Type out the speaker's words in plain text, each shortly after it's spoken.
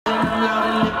I'm loud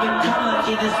and living color.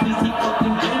 It is sweetie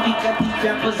fucking baby. Got these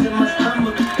rappers in my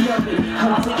stomach. Love it.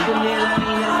 I'm taking it. I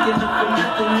ain't asking for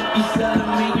nothing. If you sell a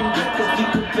million records, we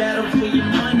could battle for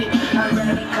your money. I'd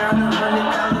rather count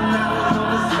 $100,000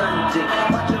 on a Sunday.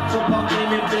 Watch a football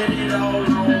game and bet it all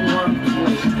on one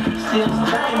play. Still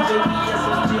starting, baby. Yes,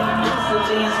 I'm still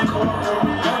hustling. It's cold on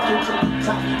the market to the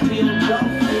top. Feel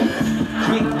golfing.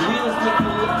 Big wheels make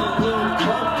you look a little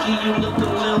bulky. You look a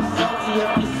little salty.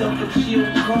 Have yourself a chill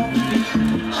coffee.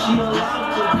 Chill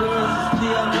out, the girls are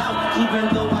still out. Even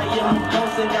though I am a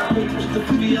boss and got papers to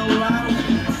feel out.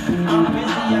 I'm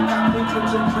busy, I got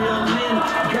papers to reel in.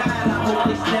 God, I hope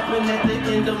they snapping at the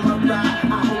end of my ride.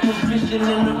 I hope I'm fishing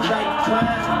in the right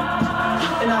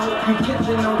time. And I hope you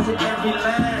catching on to every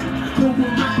line. Who am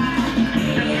I?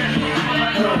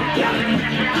 Oh, yeah.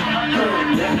 Oh,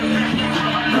 yeah.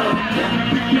 Oh, yeah.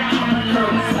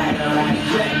 Oh, satellite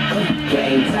jet.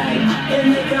 Game tight. And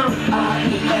they go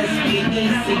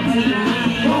R-E-S-P-E-C-T.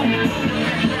 Oh,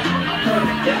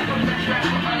 yeah.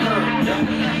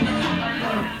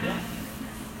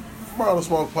 Marlon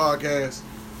Smoke Podcast.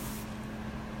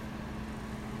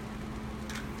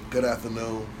 Good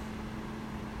afternoon.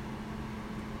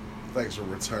 Thanks for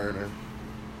returning.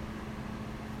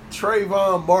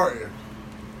 Trayvon Martin.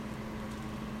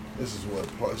 This is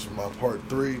my part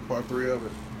three of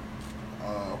it.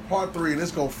 Part three, and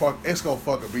it's gonna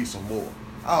fucking be some more.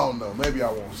 I don't know. Maybe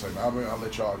I won't say that. I mean, I'll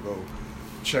let y'all go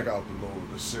check out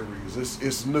the series.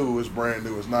 It's new. It's brand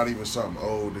new. It's not even something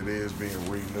old. It is being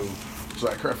renewed. So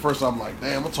at first I'm like,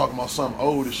 damn, I'm talking about something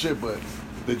old as shit. But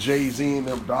the Jay-Z and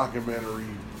them documentary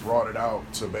brought it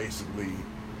out to basically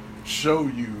show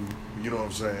you, you know what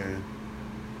I'm saying,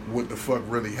 what the fuck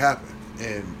really happened.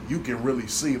 And you can really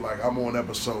see, like, I'm on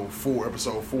episode 4.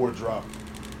 Episode 4 dropped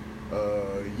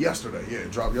yesterday. Yeah,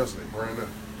 it dropped yesterday, brand new.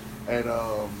 And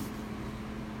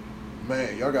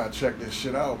man, y'all gotta check this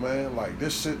shit out, man. Like,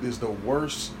 this shit is the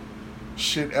worst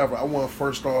shit ever. I want to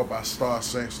first off start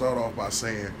off by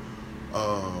saying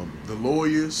the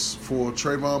lawyers for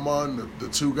Trayvon Martin, the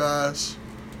two guys,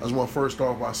 I just want to first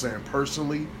off by saying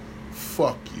personally,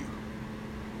 fuck you.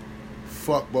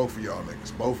 Fuck both of y'all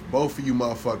niggas. Both of you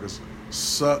motherfuckers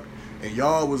suck. And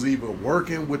y'all was either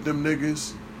working with them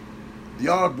niggas,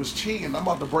 y'all was cheating. I'm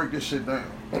about to break this shit down.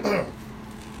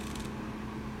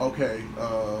 Okay,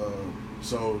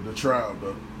 so the trial,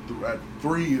 at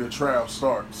 3 the trial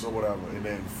starts or whatever, and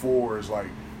then 4 is like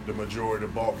the majority,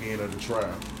 the bulk end of the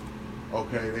trial.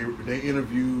 Okay, they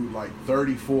interviewed like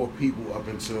 34 people up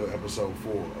until episode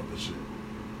 4 of the shit.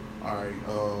 All right,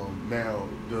 now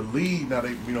the lead, now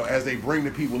they, you know, as they bring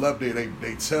the people up there,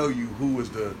 they tell you who is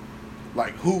the,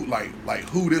 who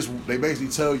this, they basically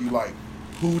tell you like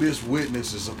who this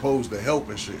witness is supposed to help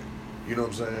and shit. You know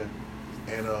what I'm saying?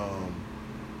 And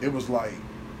it was like,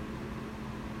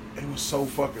 it was so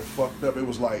fucking fucked up. It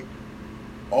was like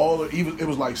it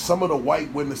was like some of the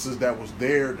white witnesses that was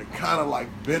there to kind of like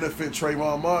benefit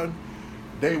Trayvon Martin,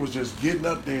 they was just getting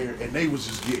up there and they was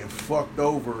just getting fucked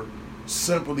over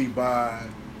simply by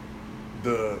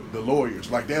the lawyers.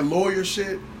 Like that lawyer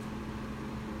shit,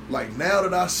 like now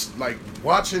that I like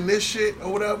watching this shit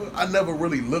or whatever, I never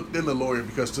really looked into lawyer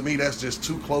because to me that's just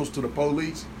too close to the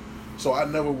police. So I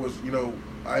never was, you know,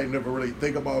 I never really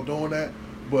think about doing that.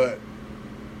 But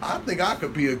I think I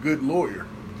could be a good lawyer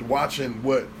watching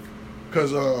what,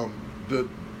 because the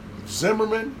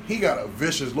Zimmerman, he got a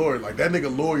vicious lawyer. Like that nigga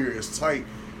lawyer is tight.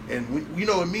 And you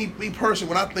know, me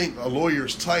personally, when I think a lawyer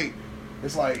is tight,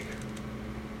 it's like,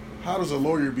 how does a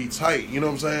lawyer be tight? You know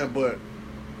what I'm saying? But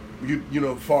you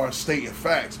know, as far as stating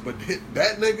facts, but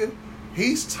that nigga,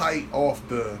 he's tight off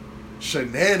the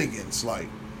shenanigans. Like,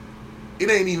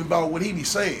 it ain't even about what he be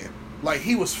saying. Like,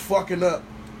 he was fucking up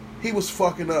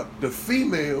the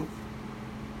female.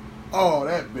 Oh,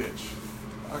 that bitch.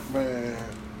 Like, man,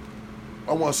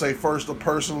 I want to say first,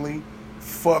 personally,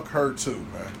 fuck her too,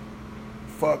 man.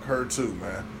 Fuck her too,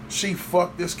 man. She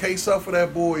fucked this case up for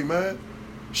that boy, man.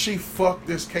 She fucked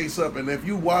this case up. And if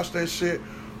you watch that shit,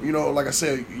 you know, like I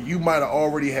said, you might have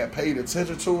already had paid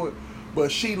attention to it,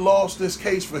 but she lost this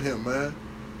case for him, man.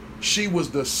 She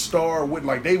was the star with,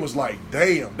 like, they was like,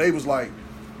 damn. They was like,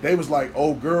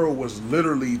 old girl was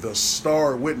literally the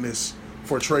star witness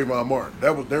for Trayvon Martin.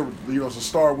 You know, it's a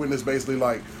star witness basically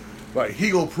like he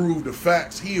gonna prove the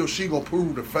facts. He or she gonna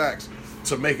prove the facts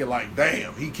to make it like,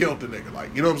 damn, he killed the nigga.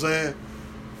 Like, you know what I'm saying?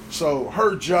 So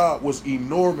her job was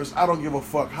enormous. I don't give a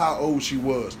fuck how old she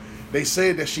was. They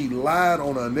said that she lied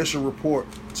on an initial report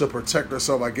to protect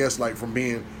herself, I guess, like from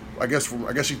being, I guess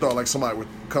she thought like somebody would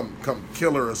come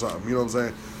kill her or something. You know what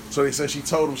I'm saying? So they said she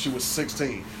told him she was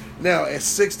 16. Now at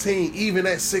 16, even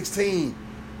at 16,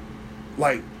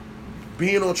 like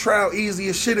being on trial easy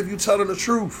as shit if you telling the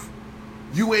truth.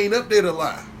 You ain't up there to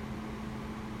lie.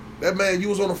 That man, you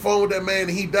was on the phone with that man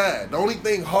and he died. The only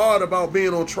thing hard about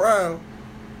being on trial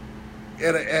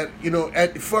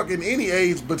at fucking any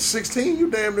age, but 16, you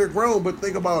damn near grown. But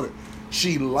think about it.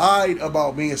 She lied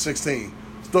about being 16.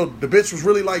 So the bitch was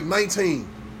really like 19.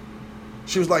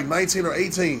 She was like 19 or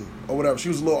 18 or whatever. She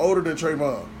was a little older than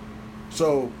Trayvon.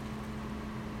 So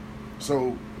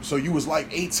you was like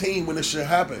 18 when this shit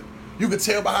happened. You could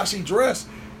tell by how she dressed.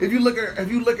 If you look at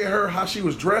her how she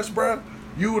was dressed, bruh,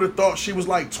 you would have thought she was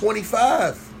like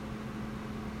 25.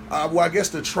 Well, I guess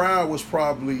the trial was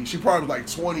she probably was like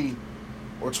 20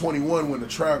 or 21 when the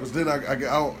trial, because then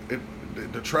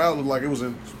the trial looked like it was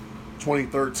in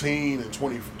 2013 and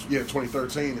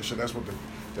 2013 and shit. That's what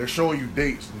they're showing you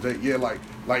dates. Yeah,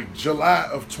 like July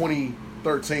of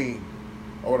 2013,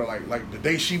 or like the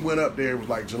day she went up there was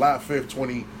like July 5th,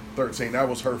 2013. That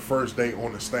was her first day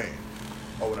on the stand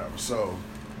or whatever. So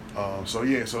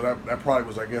that probably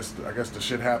was I guess the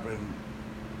shit happened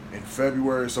in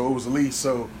February. So it was at least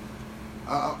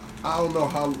I don't know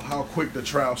how quick the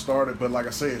trial started, but like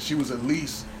I said, she was at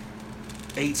least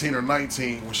 18 or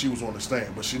 19 when she was on the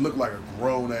stand, but she looked like a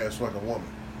grown ass fucking woman.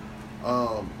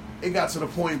 It got to the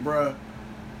point, bruh,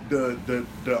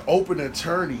 the open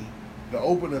attorney,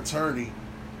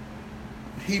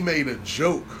 he made a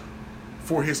joke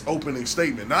for his opening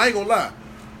statement. Now I ain't gonna lie,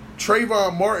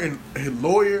 Trayvon Martin, his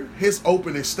lawyer, his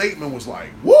opening statement was like,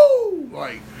 woo,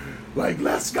 like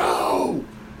let's go.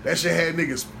 That shit had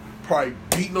niggas probably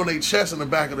beating on their chest in the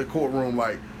back of the courtroom,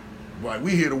 like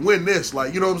we here to win this,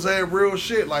 like, you know what I'm saying, real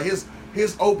shit. Like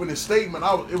his opening statement,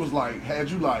 it was like, had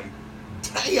you like,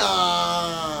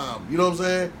 damn, you know what I'm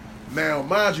saying. Now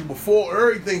mind you, before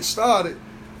everything started,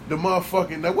 the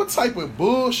motherfucking, now what type of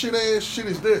bullshit ass shit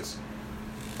is this?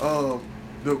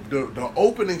 The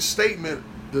opening statement,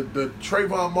 the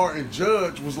Trayvon Martin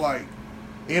judge was like,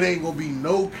 it ain't gonna be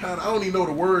no kind of, I don't even know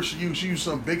the word she used. She used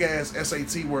some big ass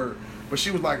SAT word, but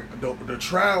she was like, the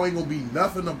trial ain't gonna be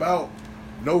nothing about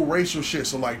no racial shit.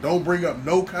 So like, don't bring up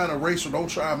no kind of racial. Don't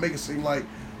try and make it seem like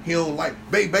he don't like.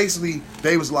 They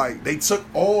was like, they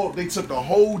took the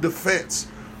whole defense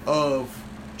of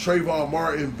Trayvon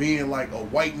Martin being like a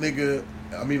white nigga.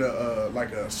 I mean,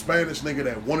 like a Spanish nigga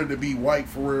that wanted to be white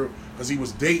for real because he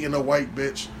was dating a white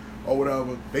bitch or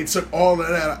whatever. They took all of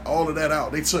that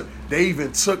out. They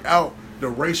even took out the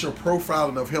racial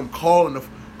profiling of him calling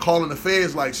the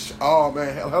feds like, oh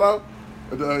man, hello.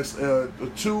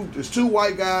 It's two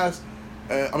white guys.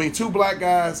 Two black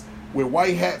guys with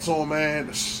white hats on, man.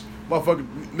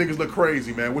 Motherfucking niggas look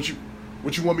crazy, man. What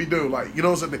you want me to do? Like, you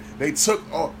know what I'm saying? They took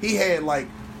all. He had like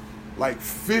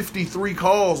 53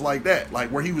 calls like that, like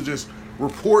where he was just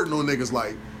reporting on niggas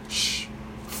like, shh,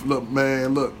 look,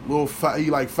 man, look, he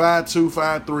like 5'2",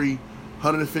 5'3",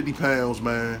 150 pounds,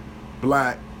 man,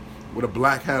 black, with a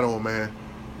black hat on, man.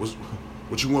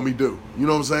 What you want me to do? You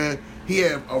know what I'm saying? He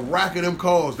had a rack of them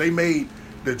calls. The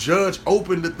judge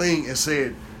opened the thing and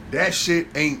said, that shit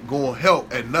ain't gonna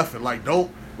help at nothing. Like, don't,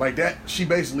 like that, she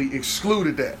basically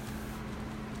excluded that.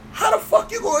 How the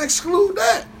fuck you gonna exclude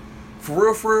that?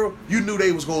 For real, you knew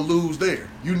they was gonna lose there.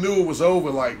 You knew it was over.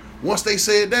 Like, once they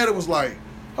said that, it was like,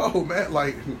 oh man,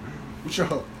 like,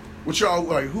 what y'all,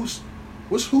 like, whose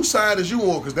side is you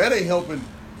on? Because that ain't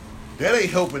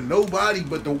helping nobody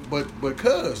but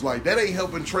cuz. Like, that ain't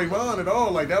helping Trayvon at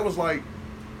all. Like, that was like,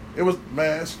 it was,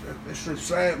 man, it's just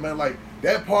sad, man. Like,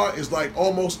 that part is like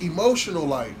almost emotional.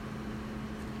 Like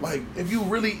if you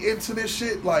really into this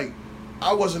shit, like,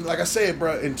 I wasn't, like I said,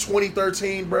 bro, in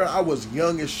 2013, bro, I was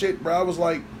young as shit, bro. I was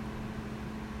like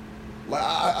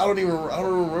I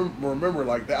don't remember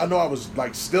like that. I know I was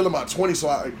like still in my 20s, so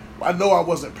I know I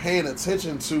wasn't paying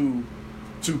attention to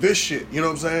this shit, you know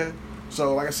what I'm saying?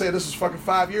 So like I said, this is fucking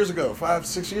 6 years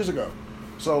ago.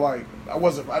 So like I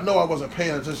know I wasn't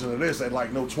paying attention to this at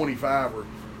like no 25 or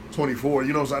 24,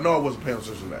 you know, so I know I wasn't paying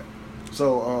attention to that.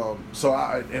 So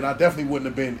I definitely wouldn't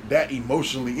have been that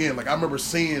emotionally in. Like, I remember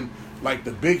seeing like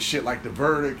the big shit, like the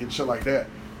verdict and shit like that.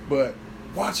 But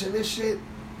watching this shit,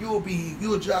 you'll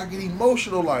just get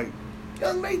emotional. Like,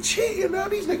 young, they cheating now.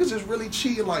 These niggas is really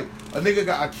cheating. Like,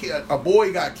 a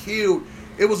boy got killed.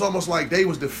 It was almost like they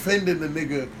was defending the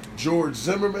nigga George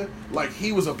Zimmerman like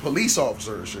he was a police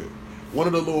officer and shit. One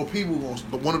of the little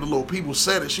people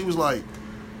said it. She was like,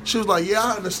 yeah,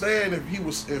 I understand if he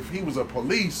was a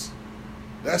police,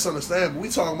 that's understandable. We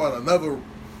talking about another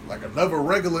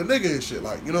regular nigga and shit,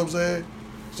 like, you know what I'm saying?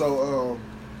 So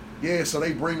so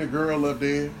they bring the girl up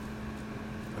there,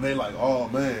 and they like, oh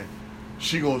man,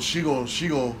 she gonna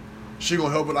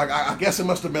help it. Like, I guess it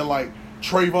must have been like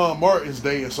Trayvon Martin's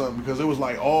day or something, because it was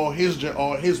like all his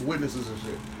witnesses and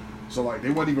shit. So like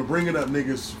they weren't even bringing up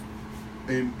niggas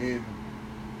in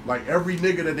like every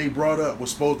nigga that they brought up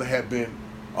was supposed to have been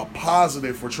a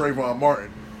positive for Trayvon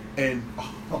Martin. And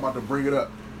I'm about to bring it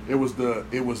up. It was the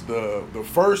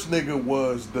first nigga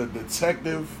was the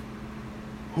detective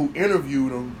who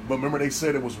interviewed him. But remember, they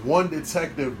said it was one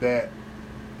detective that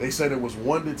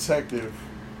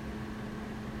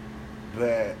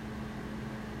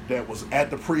was at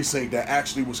the precinct that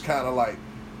actually was kind of like,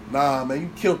 nah, man, you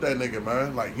killed that nigga,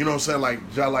 man. Like, you know what I'm saying? Like,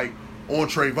 like on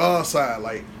Trayvon's side,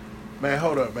 like, man,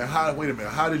 hold up, man. Wait a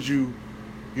minute. How did you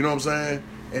know what I'm saying?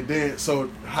 And then, so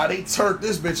how they turned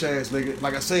this bitch ass nigga,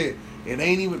 like I said, it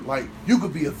ain't even like, you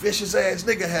could be a vicious ass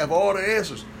nigga, have all the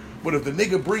answers. But if the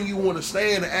nigga bring you on the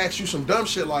stand and ask you some dumb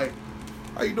shit like,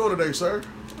 how you doing today, sir?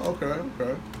 Okay.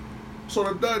 So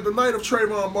the night of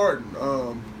Trayvon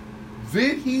Martin,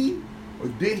 did he or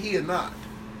did he or not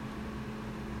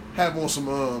have on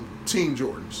some Team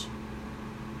Jordans?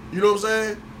 You know what I'm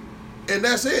saying? And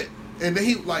that's it. And then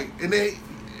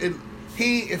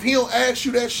if he don't ask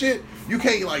you that shit, you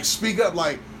can't like speak up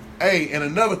like, hey, and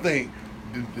another thing,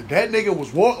 that nigga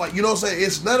was like, you know what I'm saying?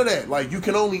 It's none of that. Like, you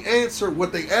can only answer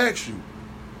what they ask you.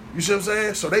 You see what I'm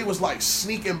saying? So they was like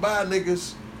sneaking by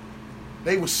niggas.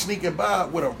 They was sneaking by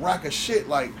with a rack of shit.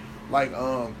 Like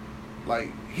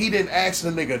he didn't ask the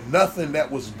nigga nothing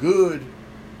that was good.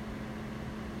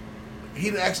 He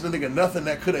didn't ask the nigga nothing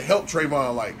that could have helped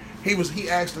Trayvon. Like he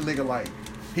asked the nigga like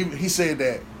he said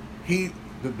that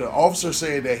the officer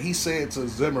said that he said to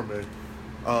Zimmerman,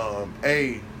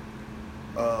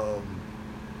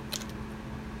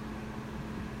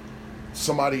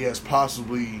 somebody has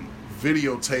possibly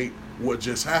videotaped what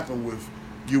just happened with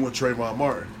you and Trayvon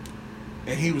Martin.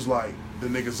 And he was like, the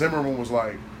nigga Zimmerman was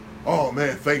like, oh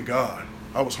man, thank God.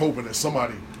 I was hoping that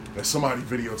somebody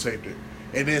videotaped it.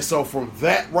 And then so from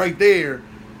that right there,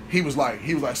 he was like,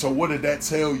 so what did that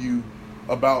tell you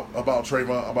about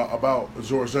Trayvon, about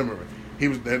George Zimmerman?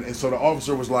 And so the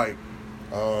officer was like,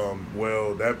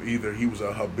 well, that either he was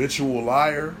a habitual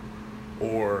liar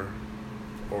or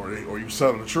he was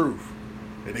telling the truth.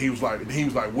 And he was like,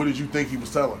 what did you think he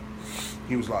was telling?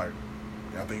 He was like,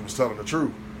 I think he was telling the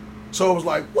truth. So it was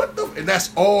like, what the? And that's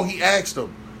all he asked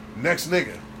him. Next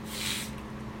nigga.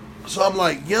 So I'm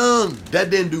like, young,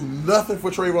 that didn't do nothing for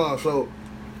Trayvon. So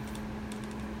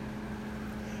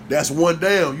that's one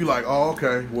down. You like, oh,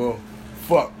 okay, well,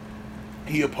 fuck.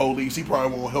 He a police. He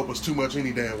probably won't help us too much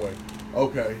any damn way.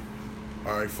 Okay.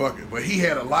 All right, fuck it. But he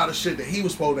had a lot of shit that he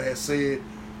was supposed to have said.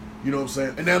 You know what I'm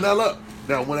saying? And now look.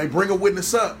 Now, when they bring a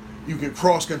witness up, you can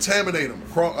cross-contaminate them.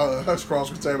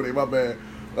 Cross-contaminate, my bad.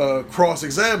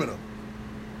 Cross-examine them.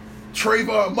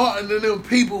 Trayvon Martin and them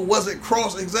people wasn't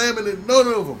cross-examining none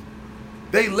of them.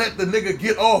 They let the nigga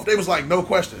get off. They was like, no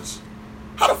questions.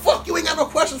 How the fuck you ain't got no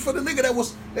questions for the nigga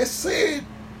that said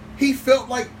he felt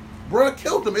like bruh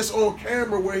killed him? It's on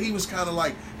camera where he was kind of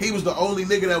like, he was the only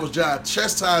nigga that was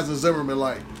chastising Zimmerman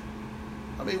like,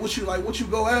 I mean, what you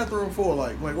go after him for?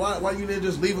 Like why you didn't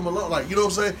just leave him alone? Like, you know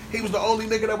what I'm saying? He was the only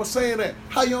nigga that was saying that.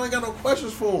 How you ain't got no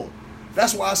questions for him?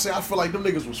 That's why I say I feel like them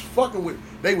niggas was fucking with.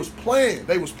 They was playing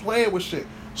with shit.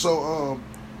 So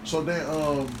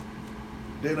then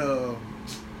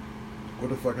what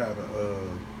the fuck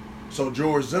happened? So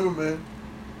George Zimmerman,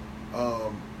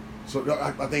 so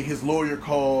I think his lawyer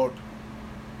called.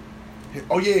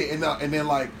 Oh yeah, and then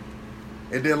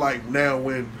now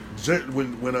when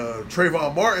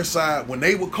Trayvon Martin's side, when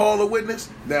they would call a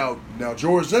witness, now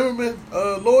George Zimmerman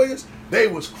lawyers, they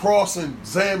was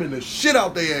cross-examining the shit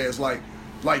out their ass, like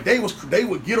they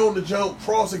would get on the jump,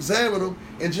 cross-examine them,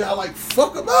 and just like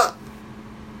fuck them up.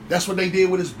 That's what they did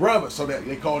with his brother. So that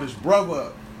they called his brother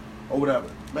up or whatever.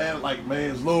 Man,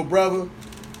 his little brother,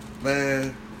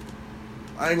 man,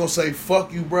 I ain't gonna say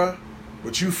fuck you, bruh,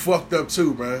 but you fucked up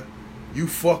too, man. You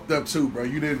fucked up too, bro.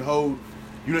 You didn't hold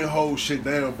shit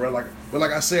down, bro. But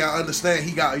like I say, I understand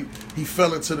he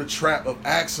fell into the trap of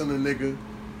asking the nigga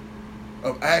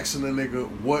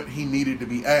what he needed to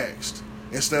be asked,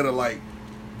 instead of like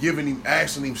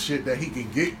asking him shit that he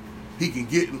can get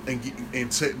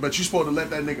but you supposed to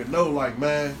let that nigga know, like,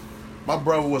 man, my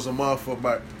brother was a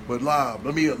motherfucker, but live,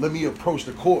 let me approach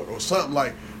the court or something.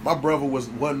 Like, my brother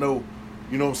wasn't no,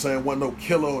 you know what I'm saying, wasn't no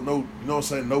killer, no, you know what I'm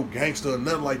saying, no gangster or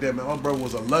nothing like that, man. My brother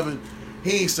was a loving.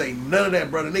 He ain't say none of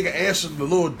that, brother. Nigga answered the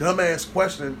little dumbass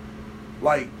question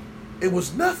like it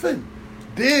was nothing.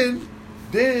 Then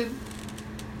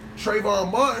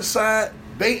Trayvon Martin's side,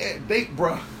 they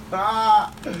bruh,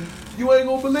 you ain't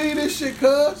gonna believe this shit,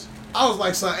 cuz. I was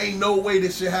like, son, ain't no way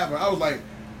this shit happened. I was like,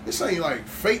 this ain't like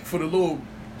fake for the little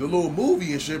the little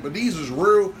movie and shit, but these was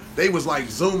real. They was like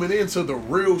zooming into the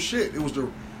real shit. It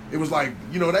was like,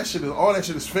 you know, all that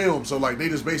shit is filmed. So like they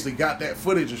just basically got that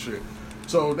footage and shit.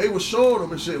 So they was showing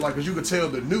them and shit, like, cause you could tell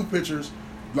the new pictures,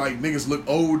 like niggas look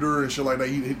older and shit like that.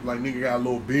 Like nigga got a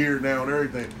little beard now and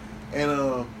everything.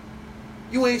 And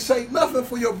you ain't say nothing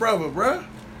for your brother, bruh.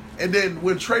 And then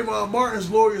when Trayvon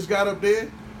Martin's lawyers got up there,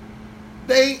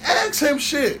 they ain't asked him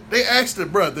shit. They asked the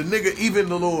bruh, the nigga, even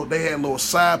they had little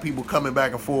side people coming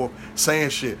back and forth saying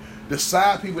shit. The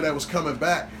side people that was coming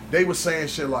back, they was saying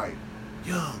shit like,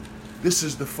 Young, this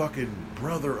is the fucking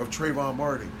brother of Trayvon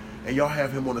Martin, and y'all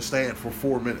have him on the stand for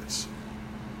 4 minutes.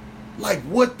 Like,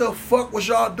 what the fuck was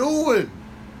y'all doing?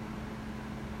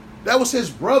 That was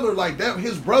his brother. Like, that,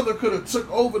 his brother could have took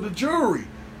over the jury.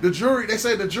 The jury, they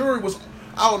say the jury was,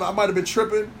 I don't know, I might have been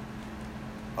tripping.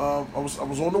 I was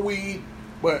on the weed,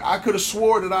 but I could have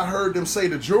swore that I heard them say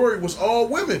the jury was all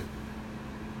women.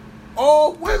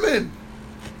 All women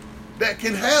that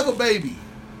can have a baby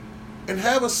and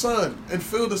have a son and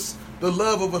feel the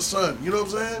love of a son. You know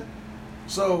what I'm saying?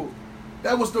 So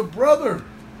that was the brother.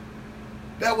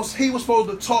 He was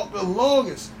supposed to talk the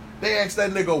longest. They asked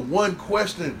that nigga one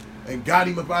question and got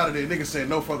him up out of there. Nigga said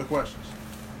no further questions.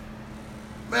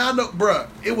 Man, I know, bruh.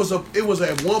 It was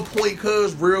at one point,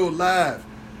 cuz real live.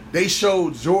 They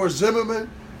showed George Zimmerman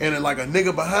and then like a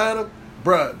nigga behind him.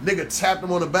 Bruh, nigga tapped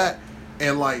him on the back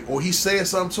and like, or he said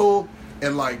something to him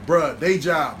and like, bruh, they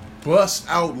job bust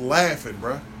out laughing,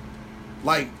 bruh.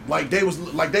 Like they was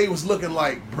looking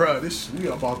like, bruh, we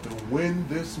about to win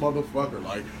this motherfucker.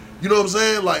 Like, you know what I'm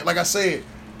saying? Like I said,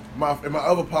 in my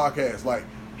other podcast, like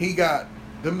he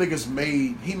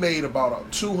made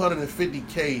about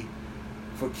 $250K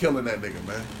for killing that nigga,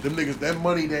 man. Them niggas, that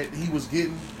money that he was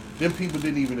getting, them people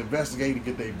didn't even investigate to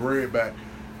get their bread back.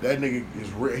 That nigga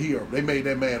is they made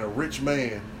that man a rich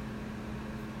man.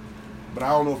 But I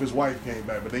don't know if his wife came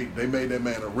back, but they made that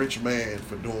man a rich man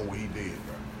for doing what he did,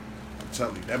 bro. I'm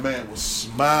telling you, that man was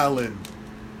smiling.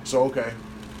 So, okay,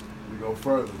 we go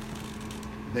further.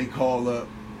 They call up,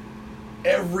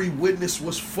 every witness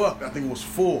was fucked. I think it was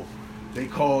 4. They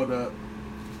called up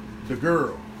the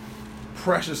girl,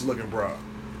 Precious looking broad.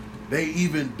 The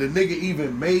nigga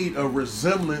even made a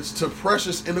resemblance to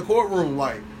Precious in the courtroom,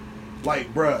 like,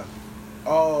 bruh.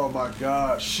 Oh my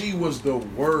God, she was the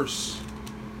worst.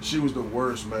 She was the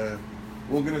worst, man.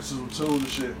 We'll get into some tools and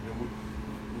shit. We'll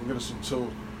get into some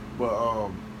tools, but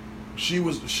she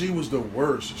was the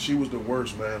worst. She was the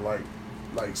worst, man. Like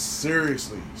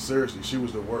seriously, she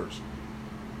was the worst.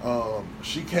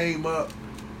 She came up,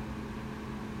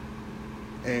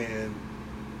 and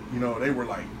you know they were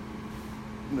like,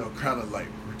 you know, kind of like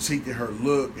critiquing her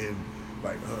look and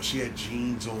like she had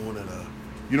jeans on and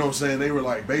you know what I'm saying? They were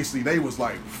like basically they was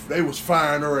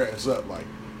firing her ass up like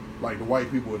the white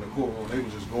people in the courtroom. They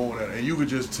was just going at it, and you could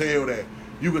tell that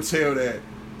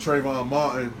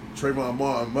Trayvon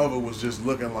Martin mother was just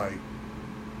looking like,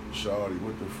 shawty,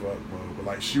 what the fuck, bro? But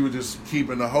like she was just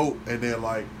keeping the hope, and then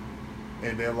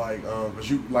cause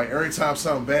you like every time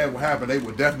something bad would happen, they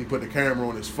would definitely put the camera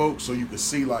on his folks so you could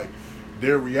see like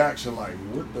their reaction, like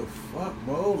what the fuck,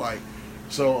 bro? Like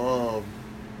so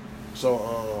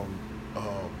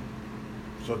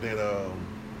then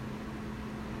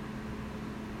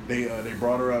they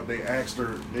brought her up. They asked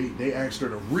her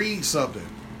to read something.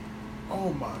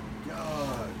 Oh my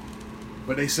God!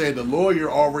 But they said the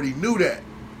lawyer already knew that.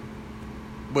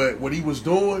 But what he was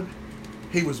doing,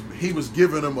 he was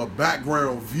giving him a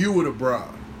background view of the bride.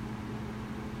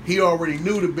 He already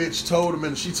knew the bitch told him,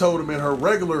 and she told him in her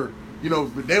regular, you know,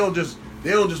 they don't just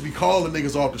be calling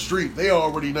niggas off the street. They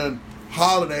already done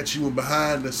hollered at you and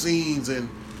behind the scenes and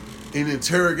in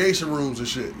interrogation rooms and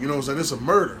shit. You know what I'm saying? It's a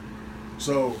murder.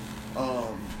 So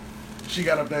she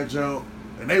got up that jump,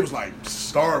 and they was like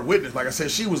star witness. Like I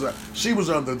said, she was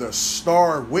under the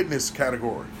star witness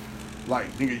category.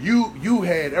 Like nigga, you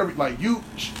had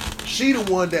she the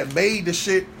one that made the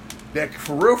shit that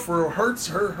for real hurts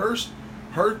her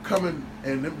coming,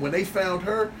 and when they found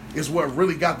her is what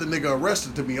really got the nigga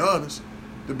arrested. To be honest,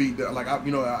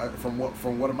 from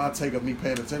what my take of me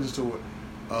paying attention to it,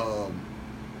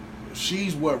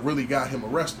 she's what really got him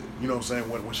arrested. You know what I'm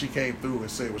saying? When she came through and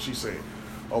said what she said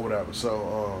or whatever.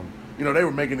 So you know, they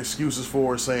were making excuses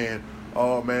for her, saying,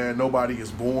 oh man, nobody is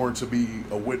born to be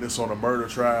a witness on a murder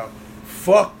trial.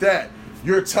 Fuck that.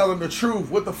 You're telling the truth.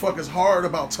 What the fuck is hard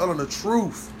about telling the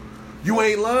truth? You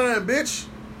ain't lying, bitch.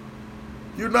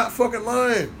 You're not fucking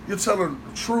lying. You're telling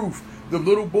the truth. The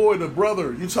little boy, the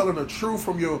brother, you're telling the truth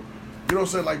from your, you know what I'm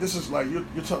saying? Like, this is like, you're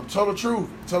tell the truth.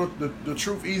 Tell the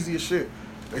truth easy as shit.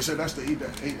 They said that's it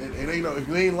ain't no, if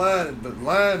you ain't lying, the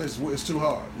lying is too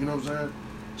hard. You know what I'm saying?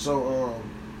 So,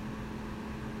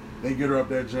 They get her up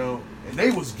that jump, and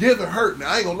they was giving her. Now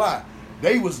I ain't gonna lie,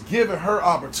 they was giving her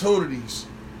opportunities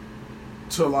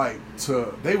to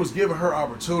They was giving her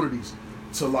opportunities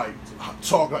to like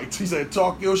talk, like he said,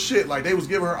 talk your shit. Like they was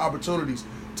giving her opportunities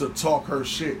to talk her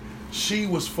shit. She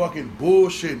was fucking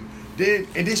bullshitting.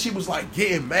 Then she was like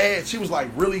getting mad. She was like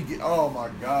really oh my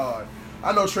God.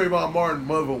 I know Trayvon Martin's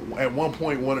mother at one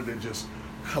point wanted to just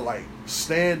like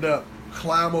stand up,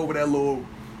 climb over that little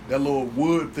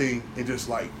wood thing and just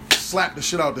like slap the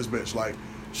shit out this bitch. Like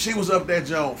she was up that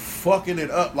joint fucking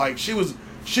it up. Like she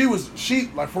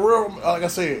like for real, like I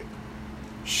said,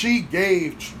 she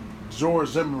gave George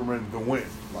Zimmerman the win.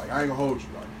 Like I ain't gonna hold you.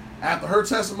 Like after her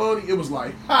testimony, it was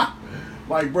like ha.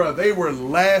 Like, bro, they were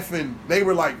laughing. They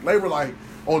were like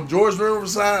on George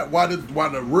Zimmerman's side while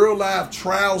the real live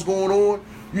trials going on.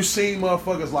 You seen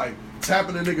motherfuckers like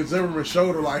tapping the nigga Zimmerman's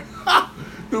shoulder, like, ha,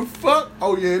 the fuck?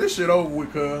 Oh yeah, this shit over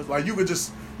with, cuz. Like you could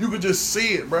just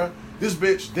see it, bro. This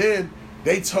bitch. Then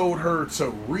they told her to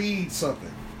read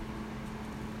something.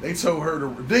 They told her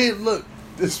to. Then look,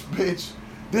 this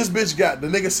bitch got the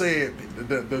nigga said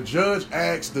the judge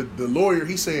asked the lawyer.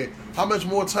 He said, how much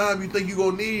more time you think you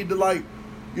gonna need to like,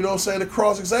 you know what I'm saying, to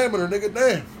cross-examine her, nigga?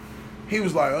 Damn. He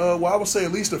was like, well, I would say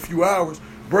at least a few hours.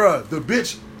 Bruh, the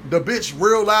bitch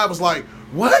real live was like,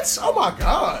 what? Oh my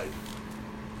God.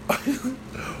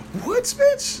 What,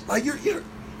 bitch? Like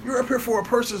you're up here for a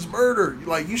person's murder.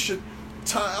 Like you should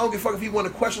I don't give a fuck if he want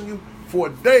to question you for a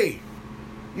day.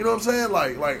 You know what I'm saying?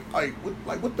 Like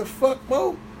what the fuck,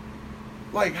 Mo?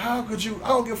 Like how could you? I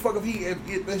don't give a fuck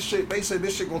if this shit. They say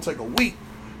this shit gonna take a week.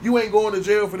 You ain't going to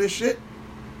jail for this shit.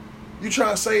 You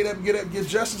trying to say that and get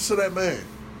justice to that man.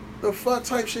 The fuck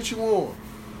type shit you want.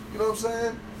 You know what I'm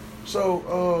saying?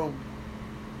 So,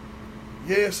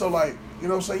 yeah, so like, you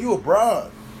know what I'm saying? You a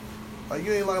broad. Like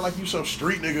you ain't like you some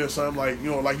street nigga or something, like, you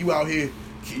know, like you out here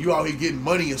getting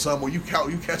money or something, or you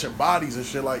catching bodies and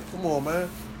shit. Like, come on, man.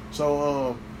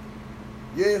 So,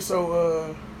 yeah,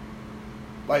 so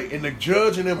like, and the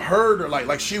judge and them heard her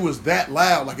like she was that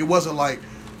loud. Like it wasn't like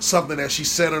something that she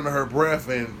said under her breath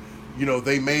and, you know,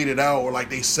 they made it out, or like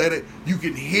they said it. You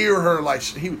could hear her like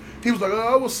he was like,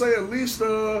 I would say at least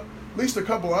a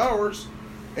couple hours,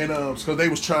 and because they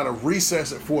was trying to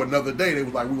recess it for another day. They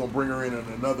was like, we're gonna bring her in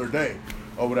another day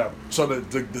or whatever. So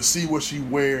to see what she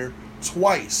wear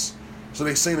twice. So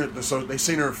they seen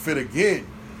her fit again,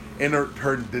 and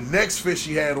the next fit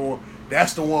she had on,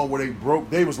 that's the one where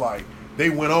they was like, they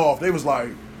went off. They was like,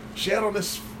 she had on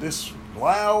this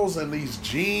blouse and these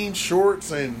jean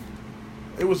shorts, and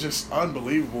it was just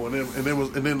unbelievable. And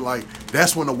then like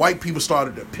that's when the white people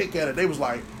started to pick at it. They was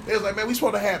like, man, we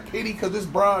supposed to have pity because this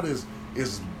broad is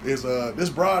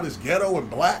ghetto and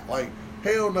black. Like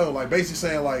hell no. Like basically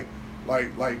saying like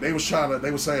they was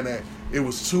saying that it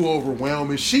was too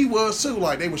overwhelming. She was too.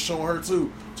 Like they was showing her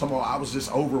too. Talking about I was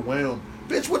just overwhelmed.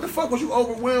 Bitch, what the fuck was you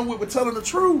overwhelmed with telling the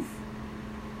truth?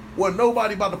 Wasn't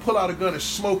nobody about to pull out a gun and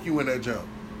smoke you in that jump.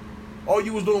 All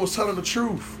you was doing was telling the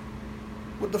truth.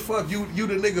 What the fuck? You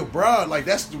the nigga broad. Like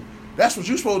that's what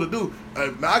you supposed to do.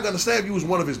 Now I understand if you was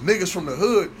one of his niggas from the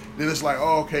hood, then it's like,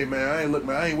 oh, okay, man, I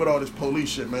ain't with all this police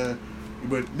shit, man.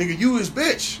 But nigga, you his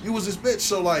bitch. You was his bitch.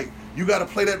 So like you gotta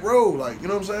play that role. Like, you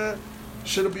know what I'm saying?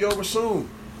 Shit'll be over soon.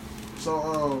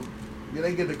 So yeah,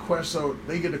 they get the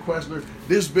question her.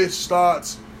 This bitch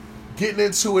starts getting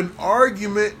into an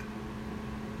argument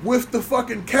with the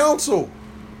fucking counsel.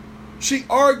 She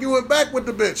arguing back with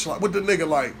the bitch, like with the nigga,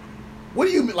 like, what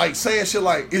do you mean, like saying shit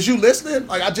like, is you listening?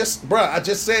 Like I just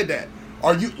said that.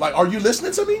 Are you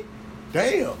listening to me?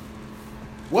 Damn.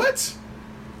 What?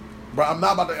 Bro, I'm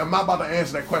not about to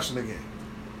answer that question again.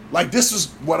 Like this is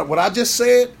what I just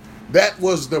said. That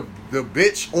was the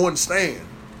bitch on stand.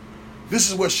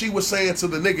 This is what she was saying to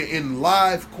the nigga in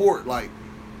live court. Like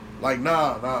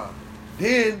nah.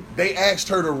 Then they asked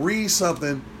her to read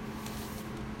something.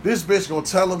 This bitch gonna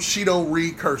tell him she don't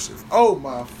read cursive. Oh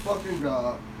my fucking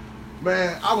God.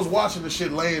 Man, I was watching this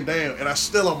shit laying down and I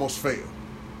still almost failed.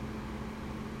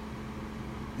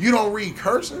 You don't read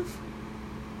cursive?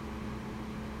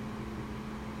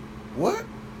 What?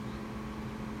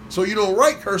 So you don't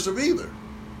write cursive either.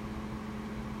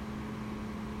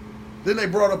 Then they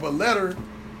brought up a letter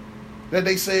that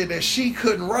they said that she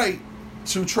couldn't write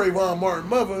to Trayvon Martin's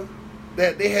mother,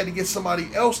 that they had to get somebody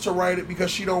else to write it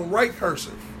because she don't write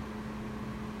cursive.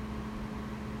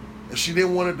 And she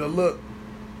didn't want it to look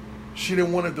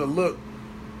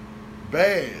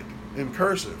bad in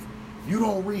cursive. You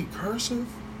don't read cursive?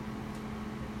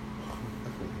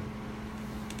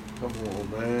 Come on,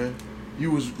 man.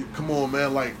 Come on,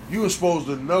 man. Like, you were supposed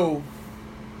to know.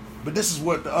 But this is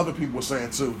what the other people were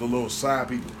saying too, the little side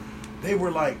people. They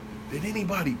were like, did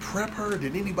anybody prep her?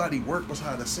 Did anybody work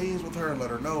behind the scenes with her and let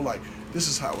her know, like, this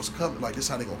is how it's coming, like, this is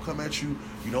how they gonna come at you.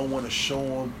 You don't want to show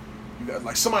them. You got,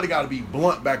 like, somebody got to be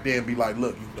blunt back there and be like,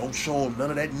 look, you don't show them none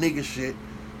of that nigga shit.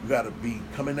 You got to be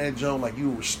coming that Joan like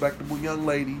you a respectable young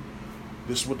lady.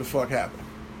 This is what the fuck happened.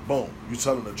 Boom. You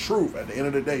telling the truth. At the end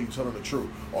of the day, you telling the truth.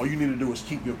 All you need to do is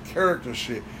keep your character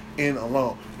shit in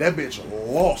alone. That bitch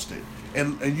lost it.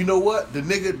 And you know what? The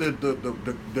nigga,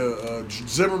 the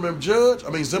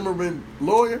Zimmerman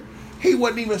lawyer, he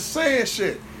wasn't even saying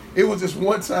shit. It was just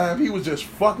one time he was just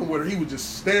fucking with her. He was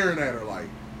just staring at her like,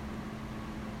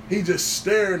 he just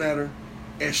staring at her,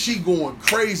 and she going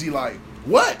crazy like,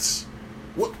 what?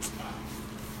 What?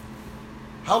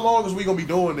 How long is we gonna be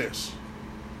doing this?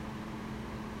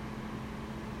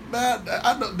 Man,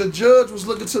 I know the judge was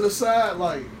looking to the side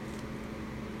like,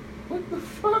 what the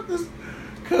fuck is?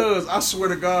 Cause I swear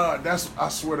to God,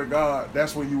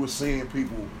 that's when you were seeing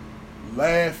people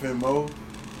laughing, Mo.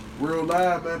 Real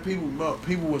live, man. People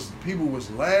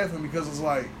was laughing because it's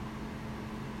like,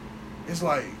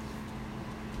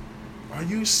 are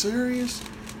you serious?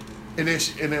 And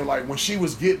then like when she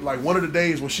was getting, like, one of the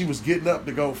days when she was getting up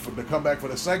to come back for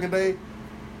the second day,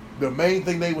 the main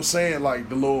thing they were saying, like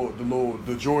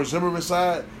the George Zimmerman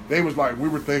side, they was like, we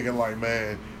were thinking like,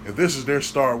 man, if this is their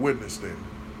star witness, then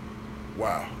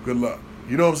wow, good luck.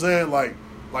 You know what I'm saying? Like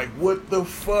what the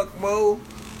fuck, Mo?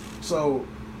 So,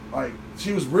 like,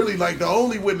 she was really like the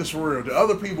only witness for real. The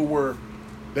other people were,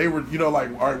 you know, like,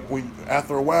 all right, when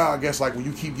after a while, I guess, like, when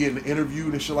you keep getting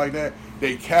interviewed and shit like that,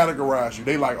 they categorize you.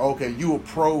 They like, okay, you a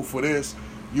pro for this,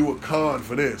 you a con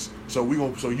for this. So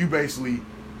you basically,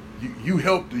 you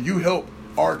help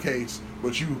our case,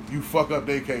 but you fuck up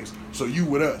their case. So you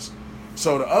with us.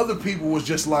 So the other people was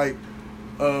just like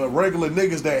regular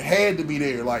niggas that had to be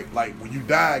there. Like when you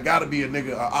die, it gotta be a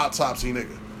nigga, an autopsy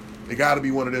nigga. It gotta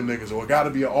be one of them niggas, or it gotta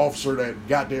be an officer that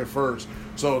got there first.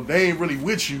 So they ain't really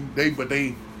with you. But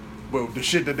the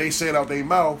shit that they said out their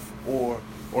mouth, or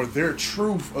their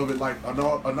truth of it, like an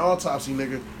autopsy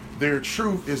nigga, their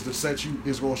truth is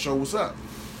gonna show what's up.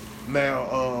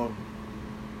 Now,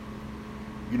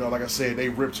 you know, like I said, they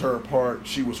ripped her apart.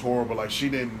 She was horrible. Like, she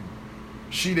didn't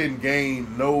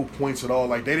gain no points at all.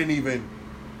 Like, they didn't even,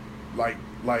 like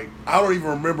I don't even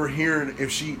remember hearing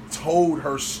if she told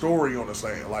her story on the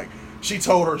stand. Like, she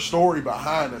told her story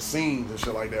behind the scenes and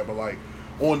shit like that. But like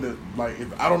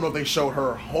I don't know if they showed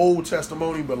her whole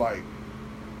testimony, but like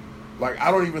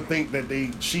I don't even think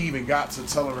that she even got to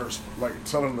telling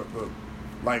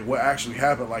what actually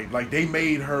happened. Like they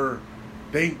made her,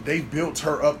 they built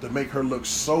her up to make her look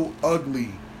so ugly.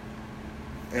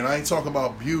 And I ain't talking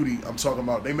about beauty. I'm talking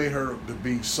about they made her to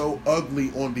be so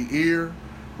ugly on the ear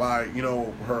by, you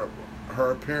know,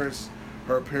 her appearance,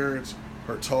 her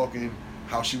talking,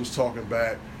 how she was talking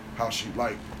back, how she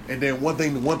like. And then one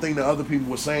thing the other people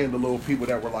were saying, the little people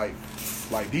that were like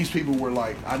these people were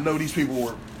like, I know these people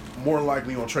were more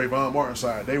likely on Trayvon Martin's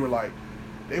side. They was like,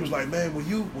 man, when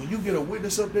you get a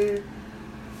witness up there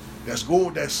that's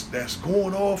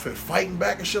going off and fighting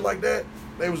back and shit like that,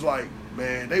 they was like,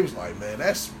 man,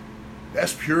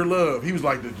 that's pure love. He was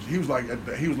like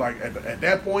at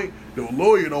that point, the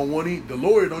lawyer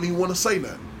don't even want to say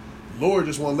nothing. The lawyer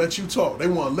just want to let you talk. They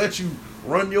want to let you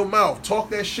run your mouth, talk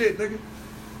that shit, nigga,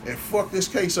 and fuck this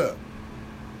case up.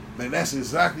 Man, that's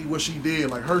exactly what she did.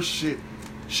 Like, her shit,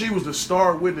 she was the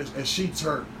star witness and she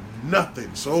turned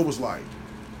nothing. So it was like,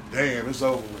 damn, it's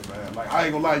over with, man. Like, I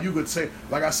ain't gonna lie, you could say,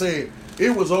 like I said,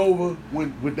 it was over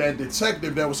with that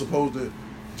detective that was supposed to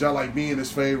just like be in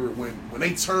his favor. When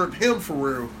they turned him for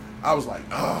real, I was like,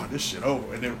 this shit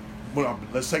over. And then,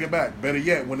 let's take it back. Better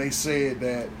yet, when they said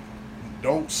that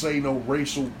don't say no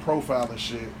racial profiling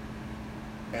shit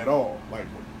at all. Like,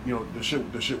 you know, the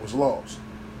shit was lost.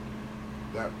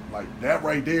 That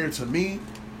right there, to me,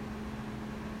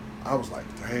 I was like,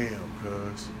 damn,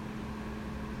 cuz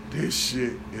this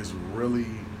shit is really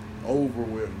over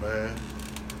with, man.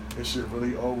 This shit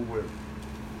really over with.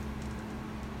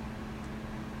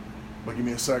 But give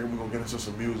me a second, we're gonna get into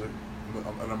some music, and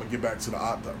I'm gonna get back to the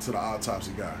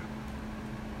autopsy guy.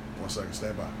 1 second,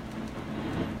 stand by.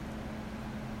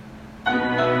 Yeah,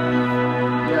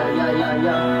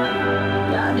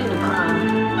 I did the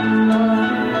crime.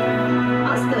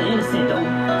 I'm still innocent though,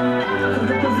 cause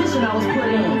the position I was put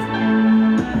in.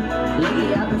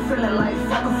 Lately I've been feeling like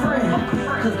fuck a friend,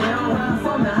 cause they don't ride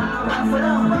for me, how I ride for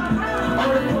them.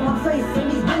 Only put my face in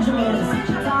these Benjamins.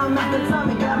 Time after time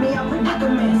it got me out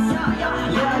predicaments.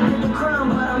 Yeah, I did the crime,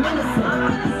 but I'm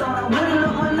innocent. Thought I wouldn't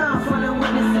look my knife from the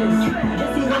witnesses.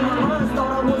 Guess he heard my lungs,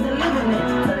 thought I wasn't living it.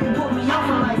 So they put me off,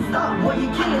 I'm like, stop, boy, you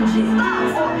killing shit.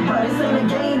 Fuck, but this ain't a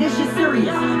game, this shit serious.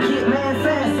 Get mad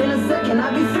fast, innocent.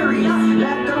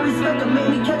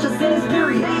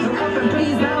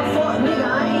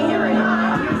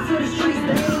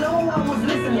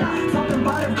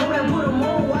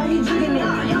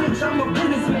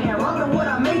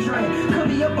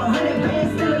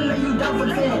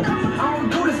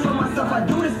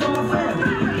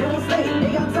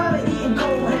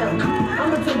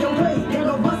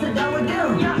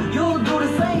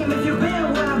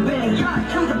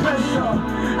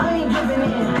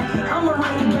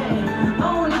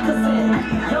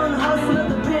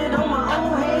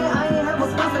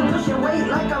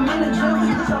 in the gym,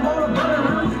 bitch, I'm on a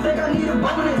burner. Think I need a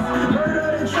bonus.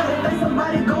 Murder the track, think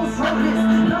somebody ghost wrote this.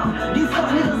 No, these fuck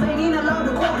niggas ain't even allowed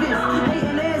to quote this.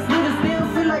 Hating ass niggas still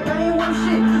feel like I ain't worth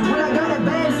shit. When I got that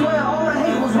bag, swear all the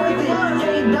hate was worth it.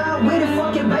 Can't die with it,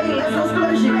 fucking babe, let's go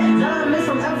splurge it. Diamonds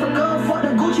from Africa, fuck the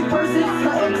Gucci purses.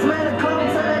 My ex-man a clown,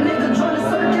 tell that nigga join the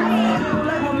circus. You don't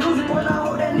like my music, well I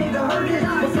hope that nigga heard it.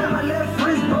 What's on my left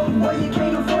wrist, bro, boy, you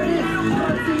can't afford this.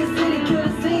 Coming to your city, kill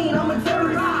the scene, I'm a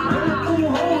terrorist. Running through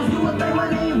holes, you would think my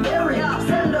name Barry.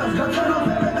 Sanders, got turn off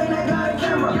everything that got a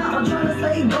camera. I'm trying to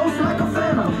stay ghost like a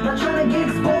phantom. Not trying to get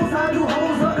exposed, how I do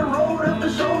hoes up the road, after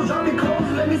shows, drop your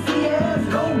clothes, let me see your ass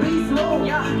go beast mode.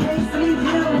 Can't sleep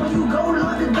here when you go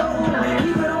lock the door.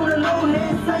 Keep it on the low,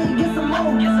 next time you get some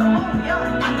more.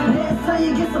 Next time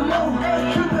you get some more.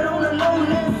 Keep it on the low,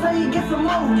 next time you get some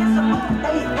more.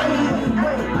 Hey,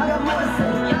 wait, I got more to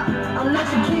say. I'm not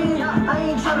your kid, I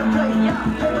ain't trying to play.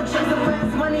 Paper chasing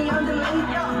fast money, I'm delayed.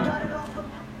 Got it off the...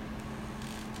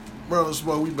 Brother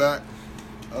Smoke, we back.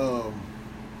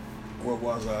 What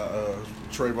was I?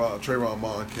 Trayvon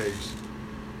Martin case.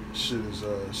 Shit is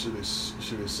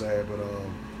sad, but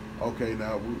okay,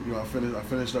 now I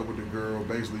finished up with the girl.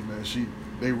 Basically, man,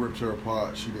 they ripped her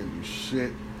apart. She didn't do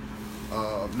shit.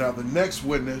 Now the next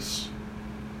witness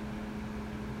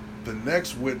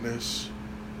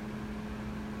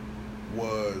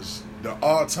was the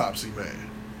autopsy man.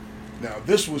 Now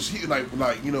this was like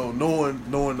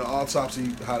knowing the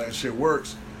autopsy, how that shit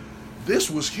works.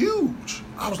 This was huge.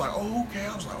 I was like, oh okay.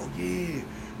 I was like, oh yeah.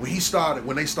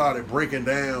 When they started breaking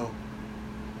down,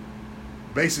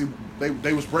 basically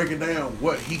they was breaking down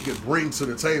what he could bring to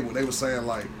the table. They were saying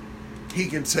like he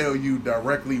can tell you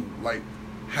directly like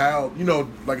how,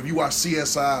 like if you watch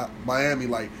CSI Miami,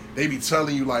 like they be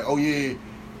telling you like, oh yeah,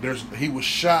 he was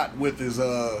shot with his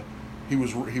he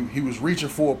was reaching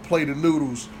for a plate of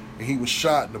noodles and he was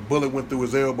shot and the bullet went through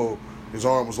his elbow. His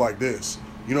arm was like this.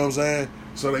 You know what I'm saying?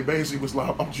 So they basically was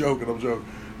like, I'm joking,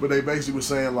 but they basically was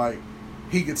saying like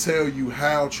he could tell you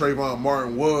how Trayvon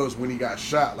Martin was when he got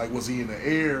shot. Like, was he in the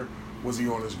air? Was he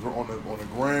on the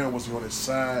ground? Was he on his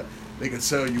side? They could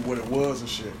tell you what it was and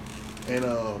shit. And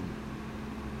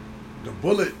the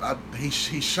bullet, he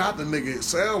shot the nigga. It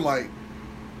sounded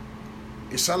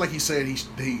like he said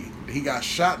he got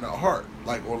shot in the heart,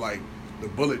 like, or like the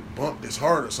bullet bumped his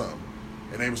heart or something.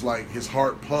 And they was like his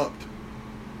heart pumped.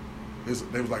 His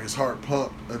heart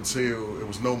pumped until it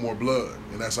was no more blood,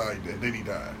 and that's how then he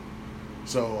died.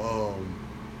 So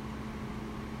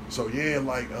yeah,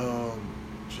 like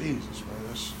Jesus, man,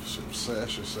 that shit was sad. That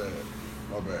shit sad.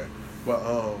 My bad. But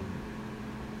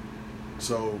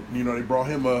so they brought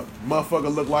him up.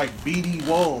 Motherfucker looked like B.D.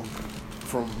 Wong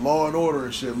from Law and Order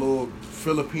and shit, little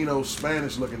Filipino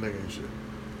Spanish looking nigga and shit.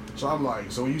 So I'm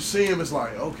like, so when you see him, it's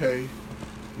like, okay,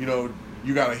 you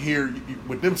gotta hear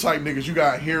with them type niggas. You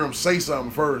gotta hear him say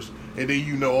something first, and then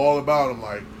you know all about him.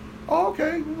 Like, oh,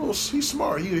 okay, he's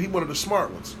smart. He one of the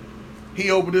smart ones. He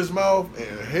opened his mouth,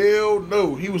 and hell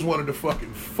no, he was one of the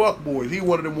fucking fuck boys. He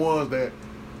one of them ones that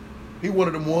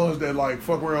like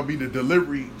fuck around, be the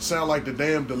delivery, sound like the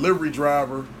damn delivery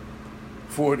driver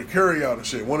for the carry out and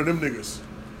shit. One of them niggas.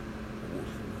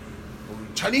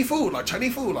 Chinese food, like you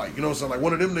know what I'm saying? Like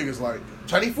one of them niggas, like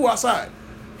Chinese food outside.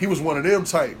 He was one of them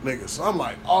type niggas. So I'm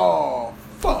like, oh,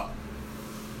 fuck.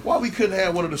 Why we couldn't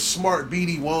have one of the smart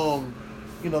B.D. Wong,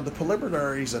 the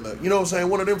preliminaries and you know what I'm saying?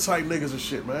 One of them type niggas and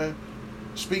shit, man.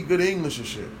 Speak good English and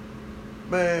shit.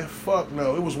 Man, fuck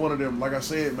no. It was one of them, like I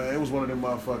said, man, it was one of them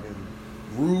motherfucking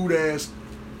rude-ass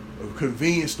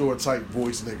convenience store type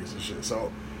voice niggas and shit.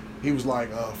 So he was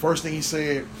like, first thing he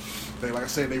said, like I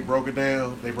said, they broke it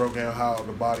down. They broke down how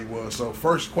the body was. So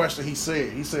first question he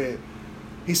said,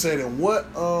 in what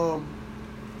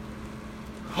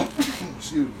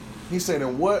excuse me. He said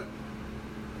in what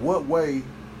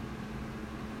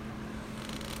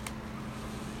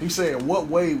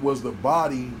way was the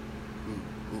body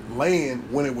laying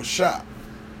when it was shot?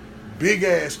 Big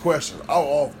ass question.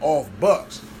 Off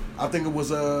Bucks. I think it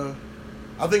was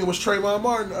Trayvon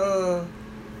Martin.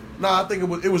 I think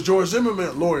it was George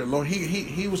Zimmerman lawyer.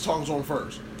 He was talking to him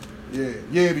first.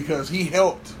 Yeah, because he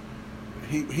helped.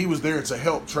 He was there to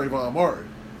help Trayvon Martin.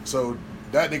 So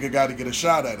that nigga got to get a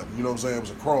shot at him. You know what I'm saying? It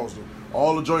was a cross.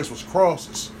 All the joints was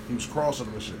crosses. He was crossing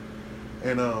them and shit.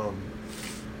 And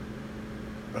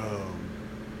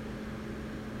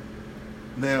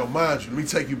now mind you, let me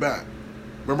take you back.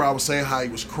 Remember I was saying how he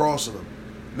was crossing them.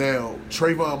 Now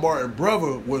Trayvon Martin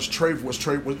brother was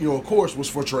of course was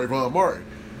for Trayvon Martin.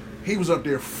 He was up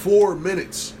there 4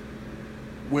 minutes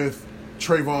with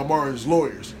Trayvon Martin's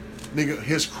lawyers. Nigga,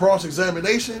 his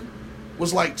cross-examination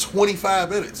was like 25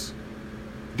 minutes.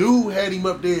 Dude had him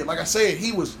up there. Like I said,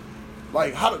 he was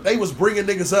like, they was bringing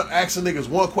niggas up, asking niggas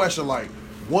one question, like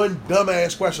one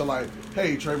dumbass question, like,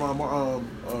 "Hey,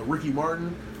 Ricky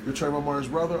Martin, you're Trayvon Martin's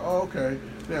brother. Oh, okay.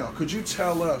 Now, could you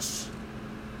tell us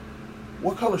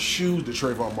what color shoes did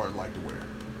Trayvon Martin like to wear?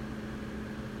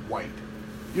 White.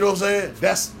 You know what I'm saying?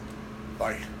 That's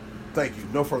like, thank you.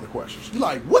 No further questions. You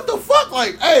like, what the fuck?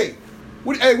 Like, hey,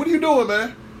 what are you doing,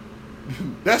 man?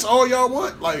 That's all y'all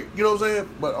want? Like, you know what I'm saying?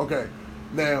 But okay.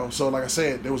 Now, so like I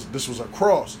said, this was a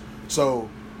cross. So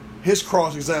his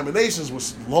cross examinations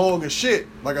was long as shit.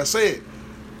 Like I said,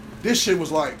 this shit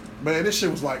was like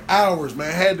hours, man.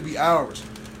 It had to be hours.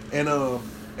 And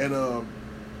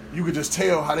you could just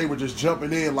tell how they were just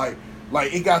jumping in, like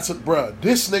it got to, bruh,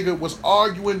 this nigga was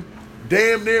arguing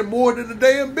damn near more than the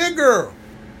damn big girl.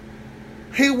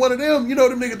 He one of them, you know,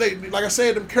 them niggas, they, like I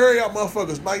said, them carry out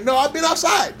motherfuckers. Like, no, I've been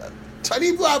outside.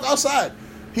 Tiny people outside.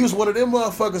 He was one of them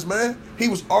motherfuckers, man. He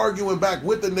was arguing back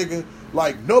with the nigga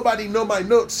like, nobody know my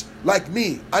notes like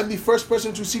me. I'm the first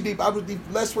person to see the, I was the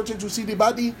last person to see the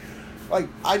body. Like,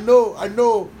 I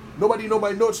know, nobody know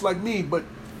my notes like me. But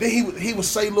then he would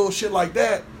say little shit like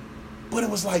that. But it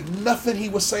was like nothing he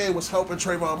was saying was helping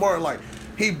Trayvon Martin. Like,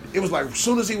 it was like, as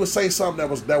soon as he would say something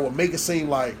that would make it seem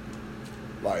like,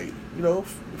 you know,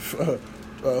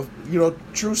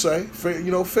 true say, fair,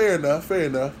 you know, fair enough.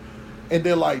 And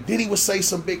then then he would say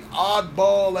some big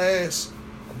oddball ass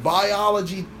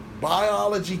biology,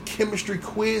 chemistry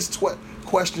quiz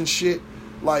question shit.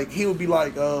 Like, he would be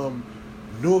like,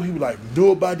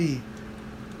 nobody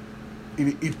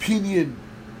in opinion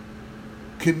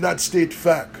cannot state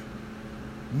fact.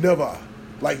 Never.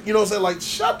 Like, you know what I'm saying? Like,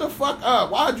 shut the fuck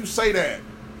up. Why'd you say that?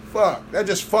 Fuck. That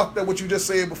just fucked up what you just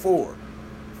said before.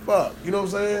 Fuck. You know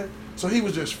what I'm saying? So he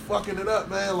was just fucking it up,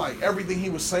 man. Like, everything he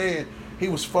was saying, he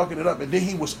was fucking it up. And then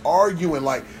he was arguing.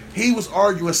 Like, he was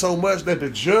arguing so much that the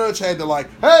judge had to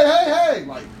hey.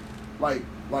 Like,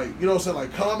 you know what I'm saying?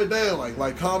 Like, calm it down.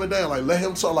 Like, calm it down. Like, let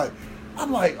him talk. Like,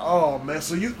 I'm like, oh, man.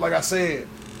 So you, like I said,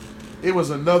 it was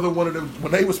another one of them,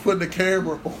 when they was putting the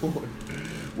camera on,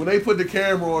 when they put the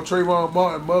camera on Trayvon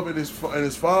Martin, mother and his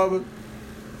father,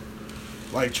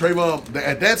 like Trayvon,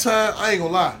 at that time, I ain't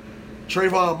gonna lie,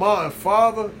 Trayvon Martin's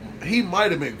father, he might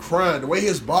have been crying. The way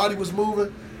his body was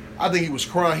moving, I think he was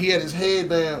crying. He had his head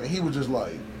down, and he was just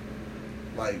like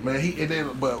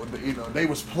man, but you know, they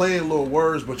was playing little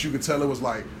words, but you could tell it was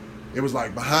like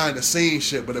behind the scenes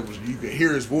shit, but you could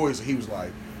hear his voice, and he was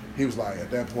like,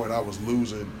 at that point,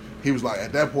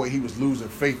 at that point, he was losing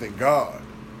faith in God.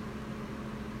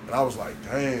 And I was like,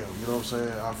 damn, you know what I'm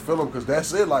saying? I feel him, because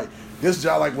that's it. Like, this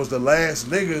guy, was the last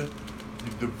nigga.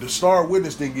 The star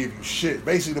witness didn't give you shit.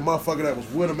 Basically, the motherfucker that was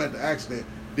with him at the accident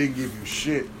didn't give you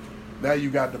shit. Now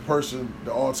you got the person,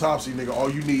 the autopsy nigga,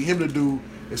 all you need him to do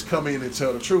is come in and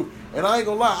tell the truth. And I ain't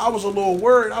gonna lie, I was a little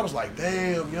worried. I was like,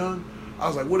 damn, young. I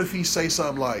was like, what if he say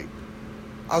something like,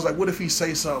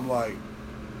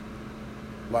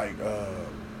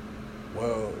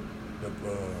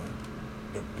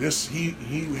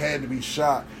 he had to be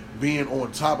shot being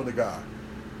on top of the guy.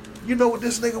 You know what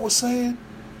this nigga was saying?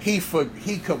 He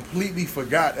completely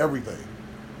forgot everything.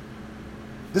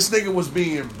 This nigga was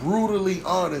being brutally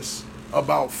honest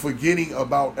about forgetting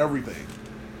about everything.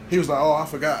 He was like, "Oh, I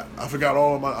forgot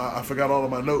all of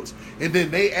my notes." And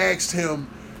then they asked him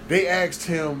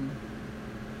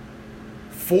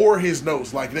for his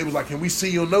notes. Like, they was like, "Can we see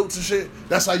your notes and shit?"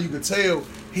 That's how you could tell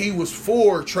he was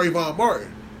for Trayvon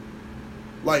Martin.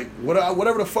 Like,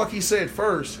 whatever the fuck he said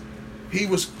first, he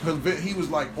was convinced, he was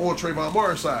like on Trayvon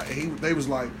Martin's side. And they was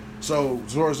like, so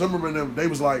Zora Zimmerman and them, they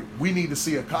was like, "We need to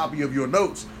see a copy of your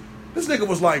notes." This nigga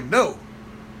was like, "No."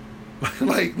 I'm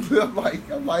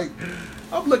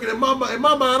looking at in my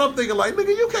mind, I'm thinking like,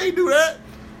 nigga, you can't do that.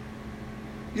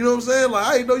 You know what I'm saying? Like,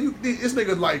 I ain't know you. This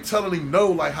nigga like telling him no,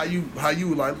 like how you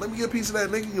like, let me get a piece of that,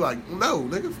 nigga. You like, no,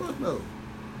 nigga, fuck no.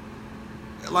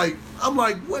 Like, I'm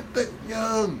like, what the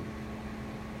young,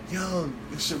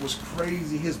 this shit was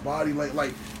crazy. His body,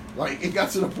 like it got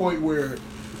to the point where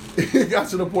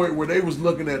they was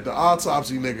looking at the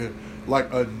autopsy nigga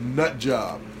like a nut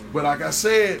job. But like I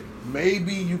said,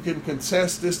 maybe you can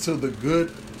contest this to the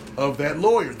good of that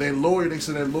lawyer. They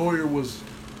said that lawyer was,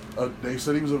 they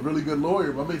said he was a really good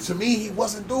lawyer. But I mean, to me, he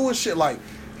wasn't doing shit. Like,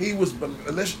 he was,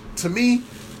 to me,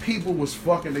 people was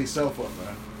fucking themselves up,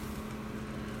 man.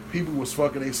 People was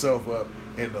fucking themselves up.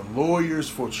 And the lawyers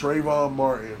for Trayvon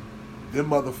Martin,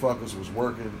 them motherfuckers was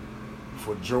working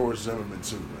for George Zimmerman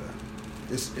too, man.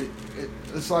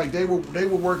 It's like they were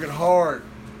working hard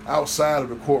outside of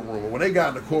the courtroom. And when they got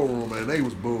in the courtroom, man, they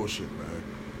was bullshit, man.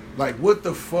 Like, what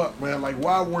the fuck, man? Like,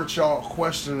 why weren't y'all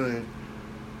questioning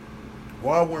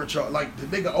Why weren't y'all, like, the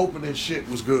nigga opening shit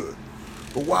was good.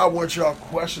 But why weren't y'all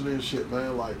questioning shit,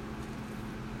 man? Like,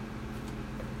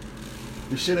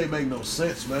 this shit ain't make no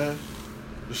sense, man.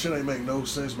 This shit ain't make no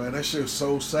sense, man. That shit's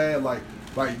so sad. Like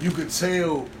you could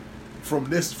tell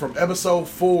from episode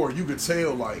 4, you could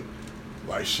tell, like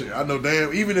shit, I know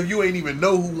damn, even if you ain't even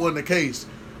know who won the case,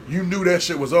 you knew that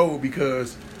shit was over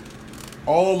because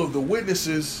all of the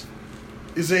witnesses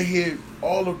is in here.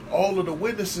 All of the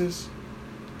witnesses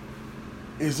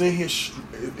is in here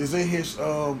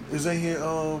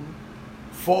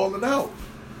falling out.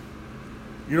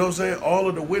 You know what I'm saying? All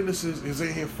of the witnesses is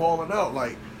in here falling out.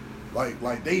 Like I'm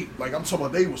talking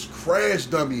about, they was crash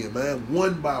dummying, man,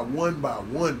 one by one,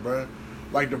 bro.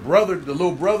 Like the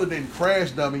little brother didn't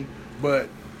crash dummy, but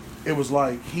it was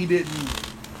like he didn't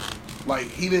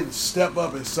step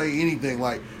up and say anything.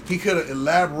 Like he could have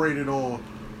elaborated on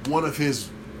one of his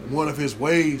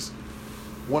ways,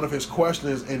 one of his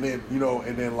questions, and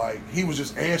then like he was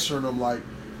just answering them like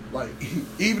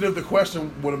even if the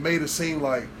question would have made it seem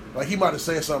like he might have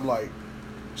said something like,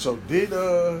 so did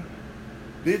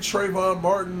Trayvon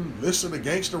Martin listen to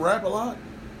gangster rap a lot?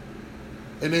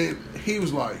 And then he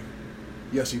was like,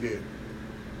 yes, he did.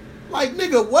 Like,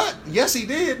 nigga, what? Yes, he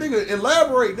did. Nigga,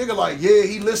 elaborate. Nigga, like, yeah,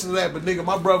 he listened to that, but nigga,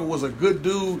 my brother was a good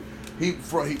dude. He you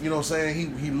know what I'm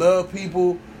saying? He loved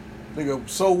people. Nigga,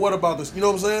 so what about this? You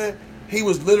know what I'm saying? He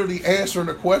was literally answering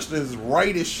the questions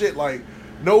right as shit. Like,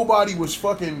 nobody was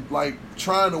fucking, like,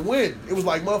 trying to win. It was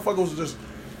like motherfuckers was just,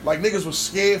 like, niggas was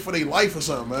scared for their life or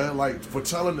something, man. Like, for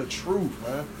telling the truth,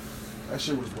 man. That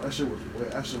shit was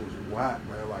whack,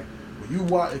 man. Like, when you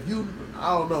watch,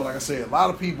 I don't know, like I said, a lot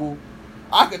of people,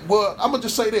 I'm gonna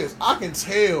just say this. I can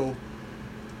tell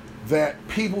that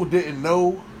people didn't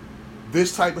know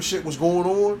this type of shit was going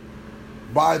on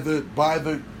by the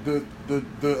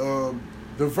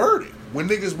verdict. When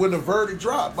the verdict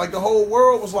dropped, like the whole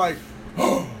world was like,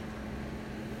 oh.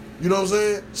 You know what I'm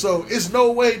saying? So it's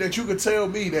no way that you could tell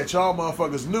me that y'all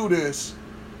motherfuckers knew this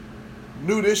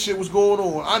shit was going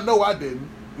on. I know I didn't.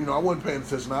 You know, I wasn't paying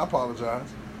attention. I apologize.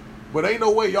 But ain't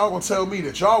no way y'all gonna tell me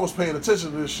that y'all was paying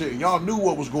attention to this shit and y'all knew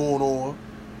what was going on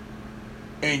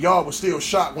and y'all was still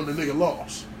shocked when the nigga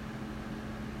lost.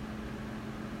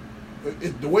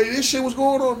 The way this shit was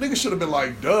going on, niggas should have been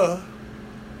like, duh.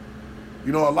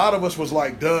 You know, a lot of us was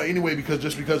like, duh, anyway, because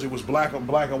it was black and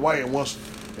white,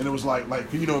 and it was like,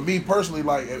 you know, me personally,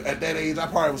 like, at that age, I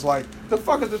probably was like, the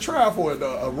fuck is the trial for it?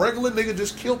 A regular nigga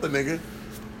just killed the nigga.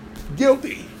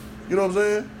 Guilty. You know what I'm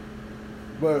saying?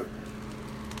 But,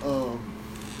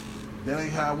 that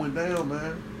ain't how it went down,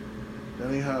 man.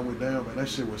 That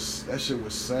shit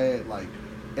was sad. Like,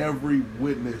 every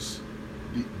witness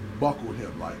buckled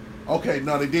him. Like, okay,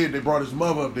 no, they did. They brought his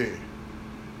mother up there.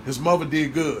 His mother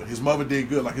did good.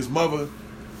 Like, his mother,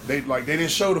 they didn't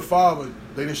show the father.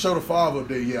 They didn't show the father up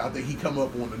there yet. I think he come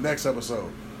up on the next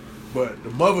episode. But the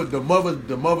mother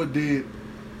did.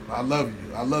 I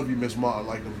love you, Miss Ma.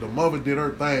 Like, the mother did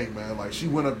her thing, man. Like, she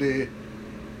went up there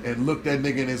and looked that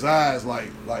nigga in his eyes, like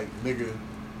nigga,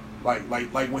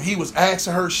 like when he was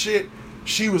asking her shit,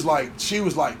 she was like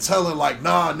telling, like,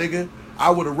 nah, nigga,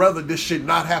 I would have rather this shit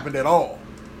not happened at all.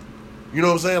 You know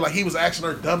what I'm saying? Like, he was asking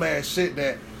her dumbass shit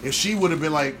that if she would have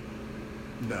been like,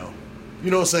 no,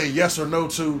 you know what I'm saying, yes or no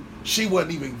to, she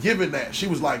wasn't even giving that. She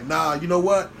was like, nah, you know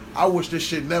what? I wish this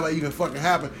shit never even fucking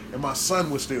happened and my son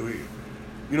was still here.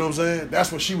 You know what I'm saying?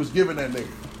 That's what she was giving that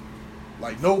nigga.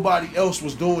 Like, nobody else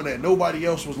was doing that. Nobody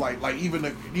else was like even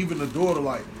the daughter,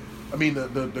 like, I mean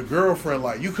the girlfriend,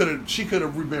 like, she could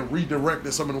have been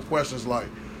redirected some of them questions, like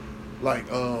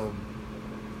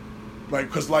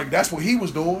cause like that's what he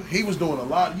was doing. He was doing a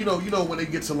lot. You know when they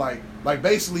get to like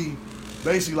basically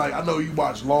like, I know you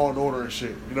watch Law and Order and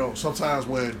shit. You know, sometimes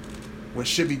when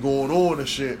shit be going on and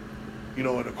shit, you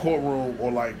know, in the courtroom,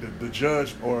 or like the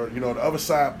judge, or, you know, the other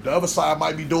side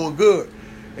might be doing good.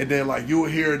 And then, like, you will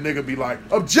hear a nigga be like,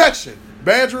 objection,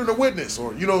 badgering the witness,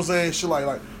 or, you know what I'm saying, shit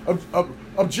like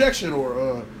objection,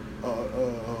 or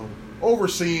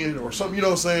overseeing, or something, you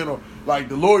know what I'm saying, or like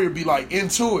the lawyer be like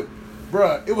into it,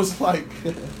 bruh. It was like,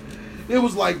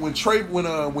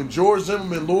 when George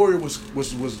Zimmerman lawyer was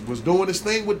doing this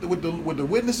thing with the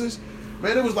witnesses,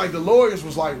 man, it was like the lawyers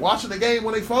was like watching the game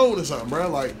on their phone or something, bruh.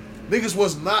 Like, niggas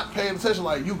was not paying attention.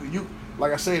 Like, you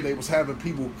like I said, they was having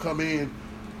people come in.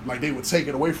 Like, they would take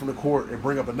it away from the court and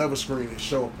bring up another screen and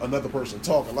show another person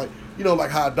talking. Like, you know,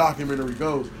 like how a documentary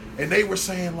goes. And they were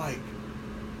saying, like,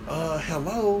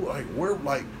 hello, like, where,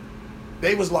 like,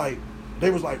 they was like,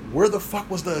 where the fuck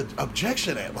was the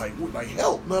objection at? Like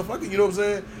help, motherfucker, you know what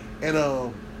I'm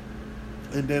saying?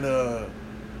 And then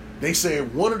they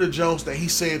said one of the jokes that he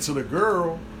said to the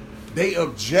girl, they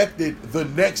objected the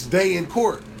next day in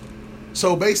court.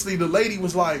 So basically the lady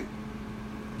was like,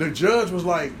 the judge was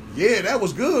like, yeah, that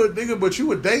was good, nigga, but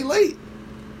you a day late.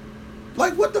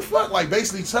 Like, what the fuck? Like,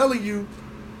 basically telling you,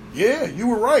 yeah, you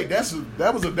were right. That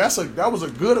was a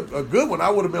good one. I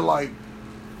would have been like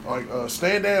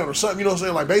stand down or something. You know what I'm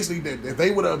saying? Like, basically, that if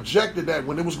they would have objected that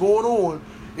when it was going on,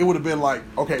 it would have been like,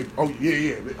 okay, oh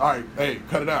yeah, all right, hey,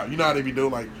 cut it out. You know how they be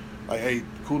doing, like, hey,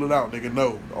 cool it out, nigga.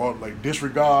 No, or like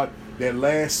disregard that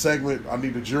last segment. I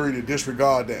need the jury to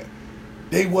disregard that.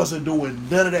 They wasn't doing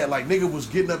none of that. Like, nigga was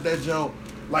getting up that jump.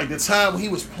 Like, the time he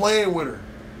was playing with her.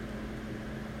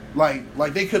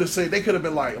 Like they could have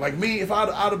been like me, if I'd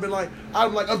have been like,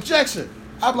 objection.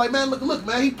 I'd be like, man, look,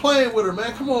 man, he playing with her,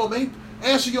 man. Come on, man.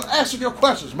 Answer your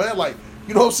questions, man. Like,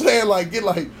 you know what I'm saying? Like, get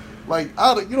like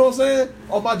out of, you know what I'm saying?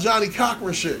 On my Johnny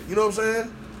Cochran shit. You know what I'm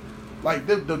saying? Like,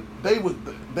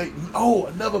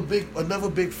 another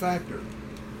big factor.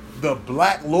 The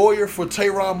black lawyer for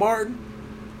Trayvon Martin,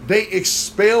 they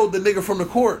expelled the nigga from the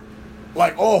court,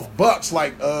 like off bucks.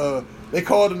 Like they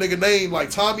called the nigga name like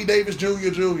Tommy Davis Jr.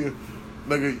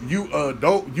 Nigga,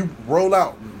 you roll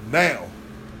out now.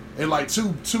 And like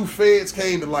two feds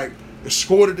came and like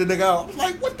escorted the nigga out. I was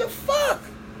like, what the fuck?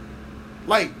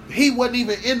 Like, he wasn't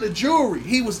even in the jury.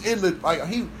 He was in the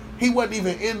he wasn't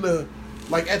even in the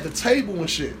like at the table and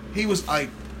shit. He was like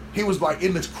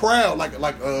in this crowd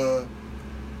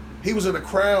he was in a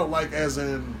crowd, like, as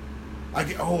in, I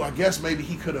guess maybe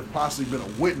he could have possibly been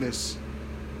a witness.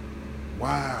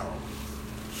 Wow.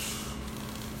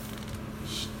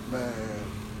 Man,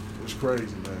 it's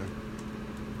crazy, man.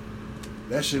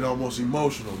 That shit almost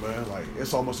emotional, man. Like,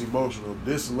 it's almost emotional.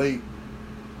 This late,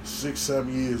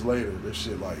 6-7 years later, this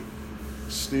shit, like,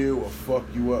 still will fuck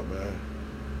you up, man.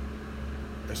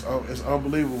 It's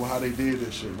unbelievable how they did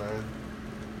this shit, man.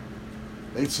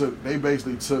 They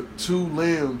basically took 2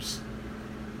 limbs,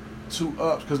 2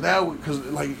 ups, because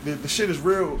like the shit is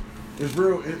real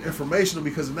informational,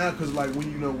 because like when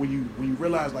you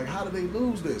realize, like, how did they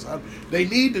lose this? They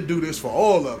need to do this for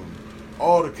all of them,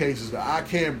 all the cases. The I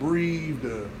Can't Breathe,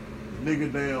 the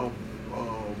nigga down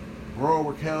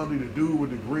Broward County, the dude with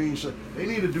the green shirt. They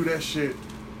need to do that shit.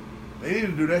 They need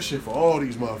to do that shit for all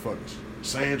these motherfuckers.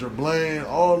 Sandra Bland,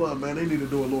 all of them, man. They need to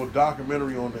do a little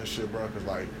documentary on that shit, bro. Cause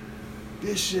like,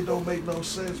 this shit don't make no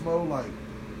sense, bro. Like,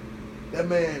 that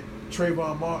man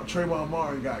Trayvon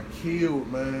Martin got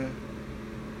killed, man.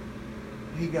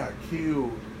 He got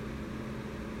killed,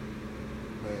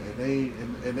 man.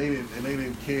 And they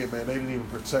didn't care, man. They didn't even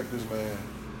protect this man.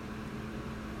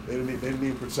 They didn't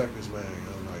even protect this man. You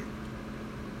know, like,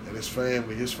 and his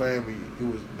family,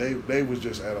 they was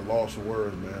just at a loss of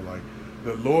words, man. Like,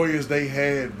 the lawyers they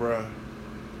had, bruh.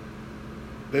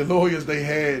 The lawyers they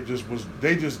had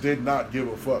they just did not give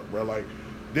a fuck, bro. Like,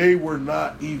 they were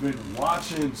not even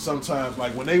watching sometimes.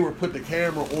 Like, when they were put the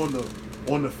camera on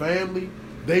the family,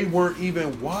 they weren't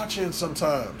even watching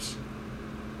sometimes.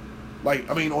 Like,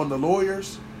 I mean, on the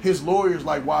lawyers, his lawyers,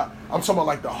 like, why? I'm talking about,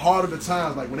 like, the heart of the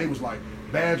times, like, when they was, like,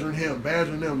 badgering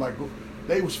them, like,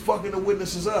 they was fucking the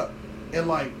witnesses up. And,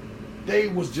 like, they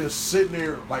was just sitting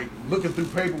there, like, looking through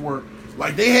paperwork.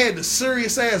 Like, they had the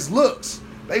serious ass looks.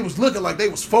 They was looking like they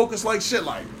was focused like shit,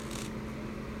 like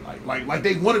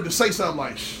they wanted to say something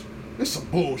like, this some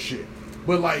bullshit.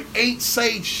 But, like, ain't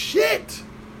say shit.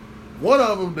 One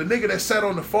of them, the nigga that sat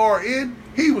on the far end,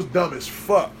 he was dumb as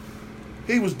fuck.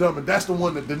 He was dumb, and that's the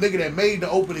one, the nigga that made the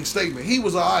opening statement. He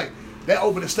was alright. That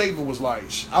opening statement was like,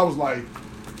 I was like,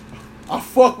 I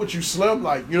fuck with you, Slim.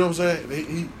 Like, you know what I'm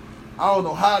saying? I don't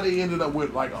know how they ended up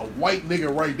with, like, a white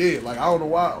nigga right there. Like, I don't know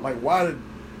why. Like, why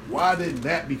didn't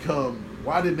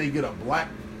they get a black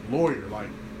lawyer? Like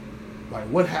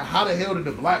what? How the hell did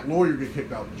the black lawyer get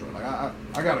kicked out the joint? Like, I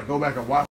gotta go back and watch.